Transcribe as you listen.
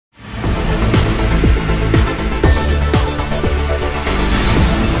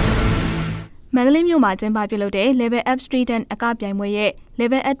န္တလေးမြို့မှာကျင်းပပြုလုပ်တဲ့ Level Up Student အကပြိုင်ပွဲရဲ့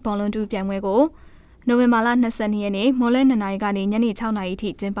Level Up Volunteer ပြိုင်ပွဲကိုနိုဝင်ဘာလ22ရက်နေ့မိုးလယ်2နာရီကနေညနေ6နာရီထိ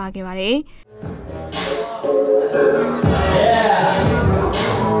ကျင်းပခဲ့ပါတယ်။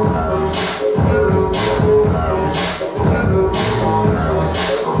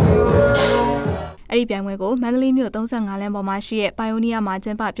အဲ့ဒီပြိုင်ပွဲကိုမန္တလေးမြို့35လမ်းပေါ်မှာရှိတဲ့ Pioneer မှာကျ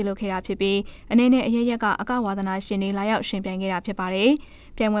င်းပပြုလုပ်ခဲ့တာဖြစ်ပြီးအနေနဲ့အရရက်ကအကဝါဒနာရှင်တွေလာရောက်ရှင်ပြိုင်ခဲ့တာဖြစ်ပါတယ်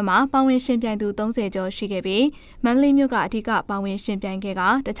။ပြိုင်ပွဲမှာပါဝင်ရှင်ပြိုင်သူ30ကျော်ရှိခဲ့ပြီးမန္တလေးမြို့ကအဓိကပါဝင်ရှင်ပြိုင်ခဲ့က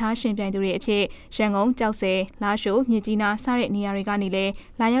တခြားရှင်ပြိုင်သူတွေအဖြစ်ရန်ကုန်ကြောက်စဲလာရှိုးမြစ်ကြီးနားစတဲ့နေရာတွေကနေလည်း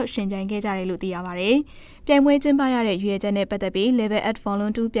လာရောက်ရှင်ပြိုင်ခဲ့ကြတယ်လို့သိရပါတယ်။ပြိုင်ပွဲကျင်းပရတဲ့ရွေးချက်နဲ့ပတ်သက်ပြီး Level Up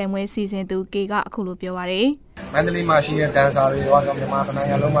Volunteer ပြိုင်ပွဲစီစဉ်သူ K ကအခုလိုပြောပါတယ်။မန္တလေးမှာရှိတဲ့ဒန်ဆာတွေရောမြန်မာနိုင်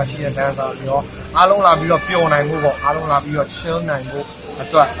ငံလုံးမှာရှိတဲ့ဒန်ဆာတွေရောအားလုံးလာပြီးတော့ပျော်နိုင်မှုပေါ့အားလုံးလာပြီးတော့ chill နိုင်ဖို့အ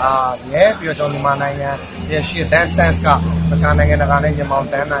တွက်ရဲပြီးတော့ကျွန်တော်မြန်မာနိုင်ငံရဲ့ရှိတဲ့ dance sense ကတခြားနိုင်ငံတကာနဲ့ညီမောင်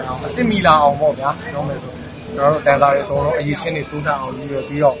တန်းနိုင်အောင်အစ်စ်မီလာအောင်ပေါ့ဗျာပြောမယ်ဆိုကျွန်တော်တို့ဒန်ဆာတွေအကုန်လုံးအရေးချင်းတွေတိုးတက်အောင်ပြီး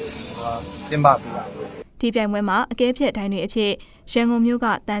တော့ကျင်းပပေးတာဒီပြိုင်ပွဲမှာအကဲဖြတ်တိုင်းတွေအဖြစ်ရန်ကုန်မြို့က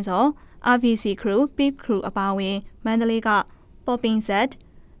တန်းစော် RVC Crew, Peep Crew အပါအဝင်မန္တလေးက Popping Set,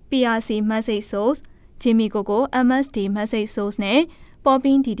 PRC Message Source, Jimmy Coco, MSD Message Source နဲ့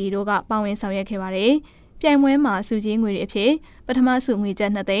Popping DD တို့ကပါဝင်ဆောင်ရွက်ခဲ့ပါတယ်။ပြိုင်ပွဲမှာစုကြီးငွေတွေအဖြစ်ပထမစုငွေကျ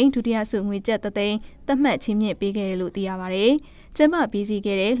ပ်2သိန်းဒုတိယစုငွေကျပ်3သိန်းသတ်မှတ်ချင်းမြင့်ပေးခဲ့တယ်လို့သိရပါတယ်။ကျင်းပပြီးစီး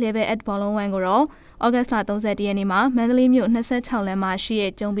ခဲ့တဲ့ Level Up Volunteer ကိုတော့ဩဂတ်လ31ရက်နေ့မှာမန္တလေးမြို့26လမ်းမှာရှိ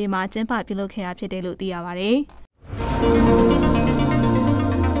တဲ့ကျုံးဘေးမှာကျင်းပပြုလုပ်ခဲ့တာဖြစ်တယ်လို့သိရပါတယ်။